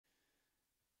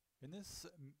In this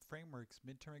framework's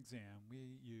midterm exam,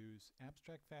 we use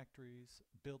abstract factories,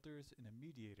 builders, and a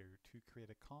mediator to create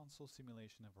a console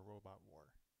simulation of a robot war.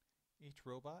 Each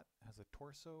robot has a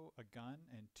torso, a gun,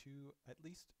 and at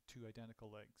least two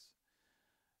identical legs.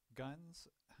 Guns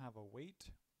have a weight,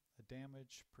 a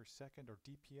damage per second or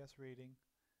DPS rating,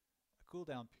 a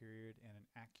cooldown period, and an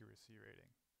accuracy rating.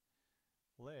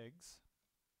 Legs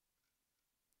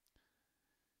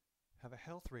have a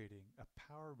health rating, a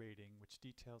power rating, which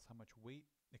details how much weight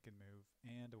it can move,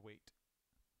 and a weight.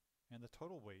 And the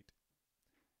total weight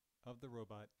of the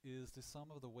robot is the sum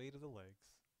of the weight of the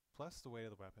legs, plus the weight of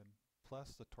the weapon,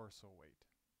 plus the torso weight.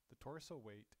 The torso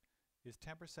weight is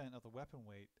 10% of the weapon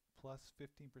weight, plus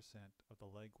 15% of the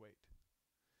leg weight.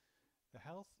 The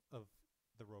health of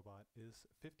the robot is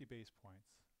 50 base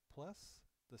points, plus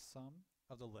the sum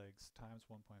of the legs times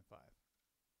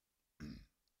 1.5.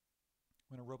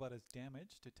 When a robot is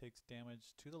damaged, it takes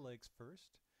damage to the legs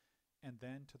first, and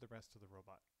then to the rest of the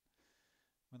robot.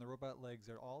 When the robot legs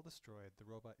are all destroyed, the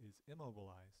robot is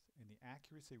immobilized, and the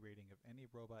accuracy rating of any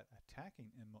robot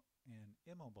attacking an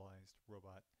immobilized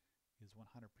robot is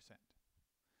 100%.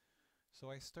 So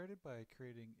I started by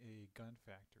creating a gun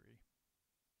factory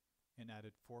and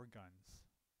added 4 guns: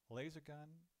 a laser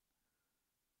gun,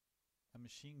 a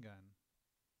machine gun,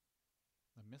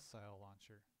 a missile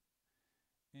launcher,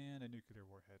 and a nuclear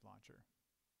warhead launcher.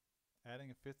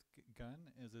 Adding a 5th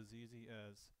gun is as easy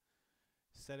as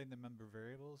setting the member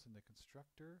variables in the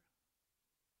constructor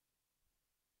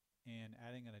and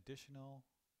adding an additional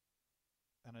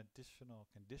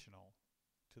conditional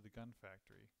to the gun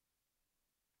factory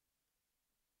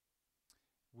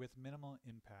with minimal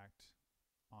impact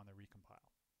on the recompile.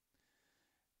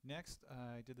 Next,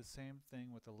 I did the same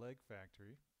thing with the leg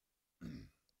factory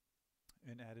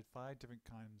and added 5 different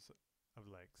kinds of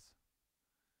legs.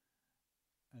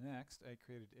 And next, I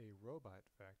created a robot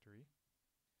factory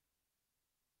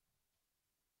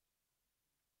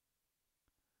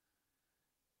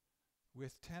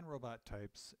with 10 robot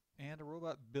types and a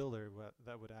robot builder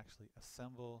that would actually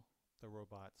assemble the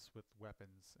robots with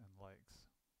weapons and legs.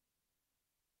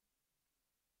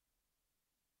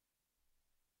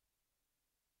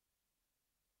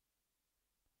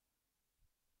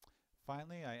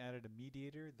 Finally, I added a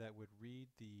mediator that would read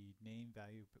the name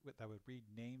value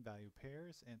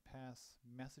pairs and pass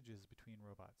messages between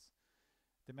robots.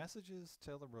 The messages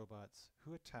tell the robots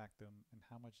who attacked them and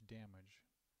how much damage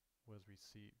was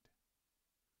received.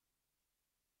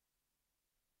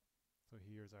 So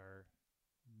here's our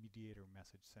mediator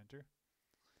message center.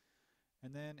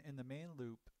 And then in the main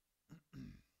loop,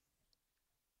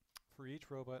 for each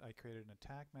robot, I created an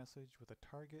attack message with a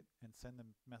target and send the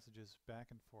messages back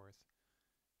and forth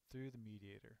through the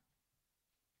mediator.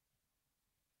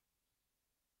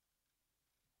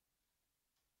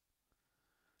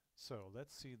 So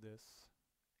let's see this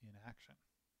in action.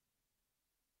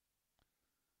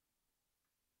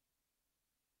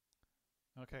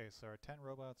 Okay, so our 10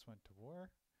 robots went to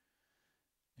war,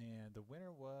 and the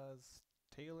winner was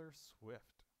Taylor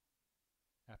Swift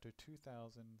after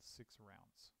 2,006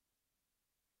 rounds.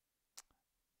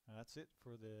 Now that's it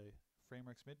for the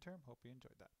Frameworks midterm. Hope you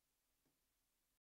enjoyed that.